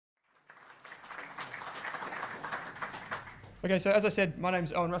Okay, so as I said, my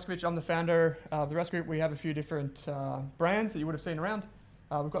name's Owen Raszkiewicz. I'm the founder of the Rask Group. We have a few different brands that you would have seen around.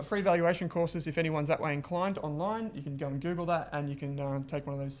 We've got free valuation courses if anyone's that way inclined online. You can go and Google that and you can take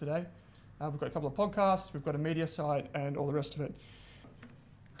one of those today. We've got a couple of podcasts, we've got a media site and all the rest of it.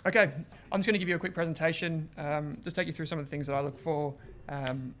 Okay, I'm just going to give you a quick presentation, just take you through some of the things that I look for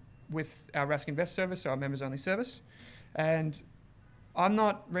with our Rask Invest service, so our members only service. And I'm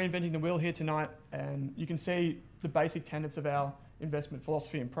not reinventing the wheel here tonight, and you can see the basic tenets of our investment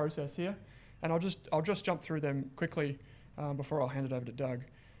philosophy and process here. And I'll just jump through them quickly before I'll hand it over to Doug.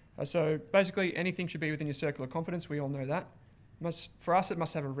 So basically, anything should be within your circle of competence. We all know that. For us, it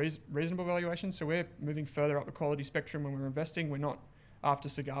must have a reasonable valuation. So we're moving further up the quality spectrum when we're investing. We're not after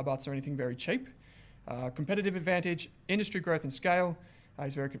cigar butts or anything very cheap. Competitive advantage, industry growth and scale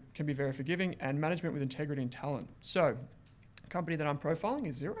can be very forgiving, and management with integrity and talent. So the company that I'm profiling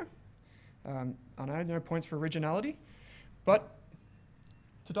is Xero. I know no points for originality, but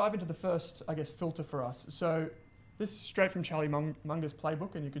to dive into the first, filter for us. So this is straight from Charlie Munger's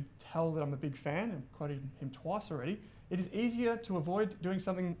playbook, and you could tell that I'm a big fan, and quoted him twice already. It is easier to avoid doing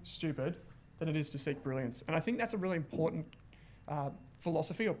something stupid than it is to seek brilliance. And I think that's a really important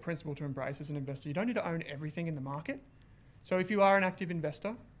philosophy or principle to embrace as an investor. You don't need to own everything in the market. So if you are an active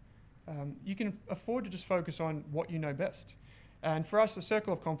investor, you can afford to just focus on what you know best. And for us, the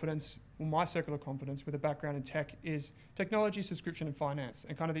circle of competence, well, my circle of competence with a background in tech is technology, subscription and finance,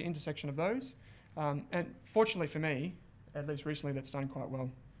 and kind of the intersection of those. And fortunately for me, at least recently, that's done quite well.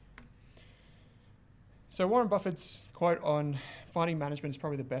 So Warren Buffett's quote on finding management is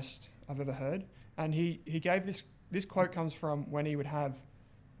probably the best I've ever heard. And he gave this quote comes from when he would have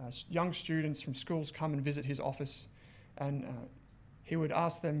young students from schools come and visit his office, and he would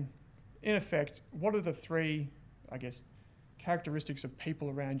ask them, in effect, what are the three, characteristics of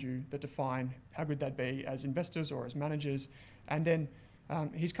people around you that define how good they'd be as investors or as managers? And then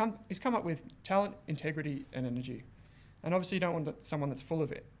he's come up with talent, integrity, and energy. And obviously you don't want someone that's full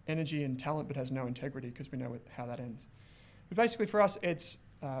of energy and talent but has no integrity, because we know how that ends. But basically for us, it's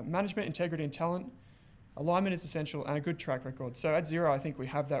management, integrity, and talent. Alignment is essential, and a good track record. So at Xero, I think we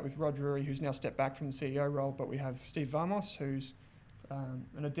have that with Rod Drury, who's now stepped back from the CEO role, but we have Steve Vamos, who's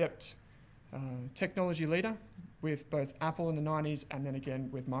an adept technology leader with both Apple in the 90s and then again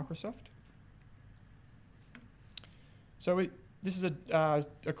with Microsoft. So this is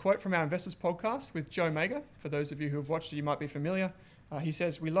a quote from our Investors podcast with Joe Mager. For those of you who have watched it, you might be familiar. He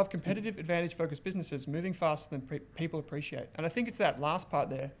says, "We love competitive advantage-focused businesses moving faster than people appreciate." And I think it's that last part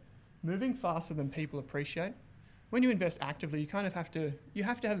there, moving faster than people appreciate. When you invest actively, you kind of have to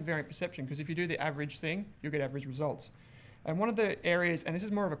have a variant perception, because if you do the average thing, you'll get average results. And one of the areas, and this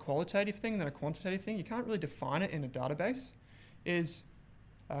is more of a qualitative thing than a quantitative thing, you can't really define it in a database, is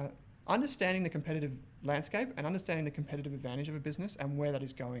understanding the competitive landscape and understanding the competitive advantage of a business and where that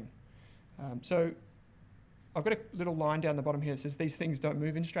is going. So I've got a little line down the bottom here that says these things don't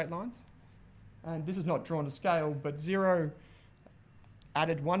move in straight lines. And this is not drawn to scale, but Xero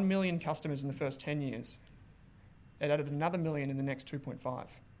added 1 million customers in the first 10 years. It added another million in the next 2.5.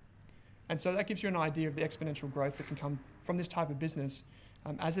 And so that gives you an idea of the exponential growth that can come from this type of business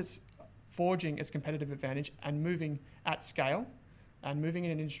as it's forging its competitive advantage and moving at scale and moving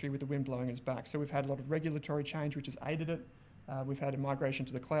in an industry with the wind blowing its back. So we've had a lot of regulatory change which has aided it. We've had a migration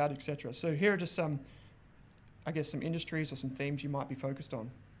to the cloud, etc. So here are just some industries or some themes you might be focused on.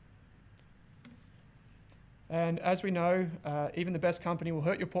 And as we know, even the best company will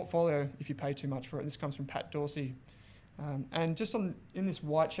hurt your portfolio if you pay too much for it. And this comes from Pat Dorsey. And just in this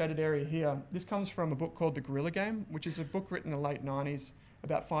white shaded area here, this comes from a book called The Gorilla Game, which is a book written in the late 90s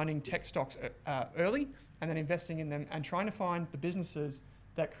about finding tech stocks early and then investing in them and trying to find the businesses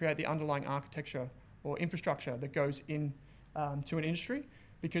that create the underlying architecture or infrastructure that goes in to an industry,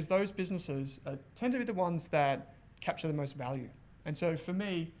 because those businesses tend to be the ones that capture the most value. And so for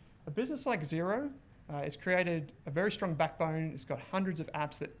me, a business like Xero, it's created a very strong backbone. It's got hundreds of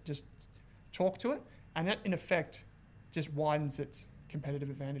apps that just talk to it, and that in effect just widens its competitive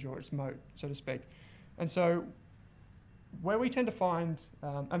advantage or its moat, so to speak. And so where we tend to find,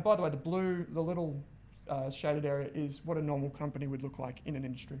 and by the way, the little shaded area is what a normal company would look like in an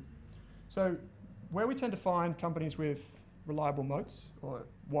industry. So where we tend to find companies with reliable moats or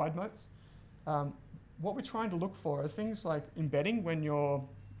wide moats, what we're trying to look for are things like embedding when your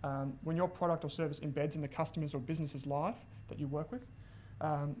product or service embeds in the customers or businesses live that you work with.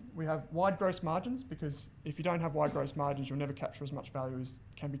 We have wide gross margins, because if you don't have wide gross margins, you'll never capture as much value as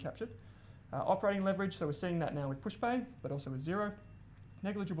can be captured. Operating leverage, so we're seeing that now with PushPay, but also with Xero.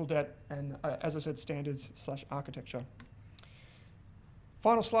 Negligible debt, and as I said, standards/architecture.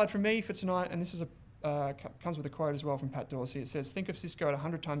 Final slide from me for tonight, and this is comes with a quote as well from Pat Dorsey. It says, "Think of Cisco at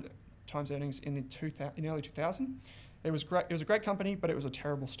 100 times earnings in early 2000. It was great. It was a great company, but it was a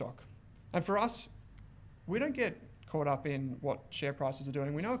terrible stock." And for us, we don't get caught up in what share prices are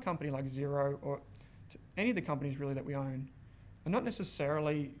doing. We know a company like Xero or any of the companies really that we own are not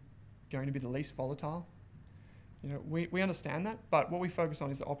necessarily going to be the least volatile. We understand that, but what we focus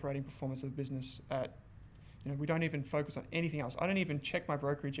on is the operating performance of the business. We don't even focus on anything else. I don't even check my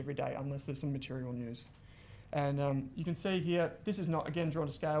brokerage every day unless there's some material news. And you can see here, this is not, again, drawn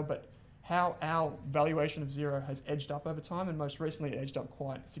to scale, but how our valuation of Xero has edged up over time, and most recently it edged up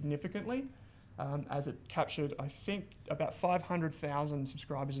quite significantly as it captured, I think, about 500,000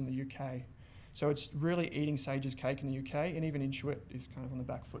 subscribers in the UK. So it's really eating Sage's cake in the UK, and even Intuit is kind of on the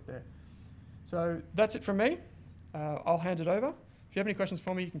back foot there. So that's it from me. I'll hand it over. If you have any questions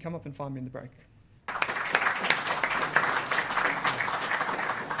for me, you can come up and find me in the break.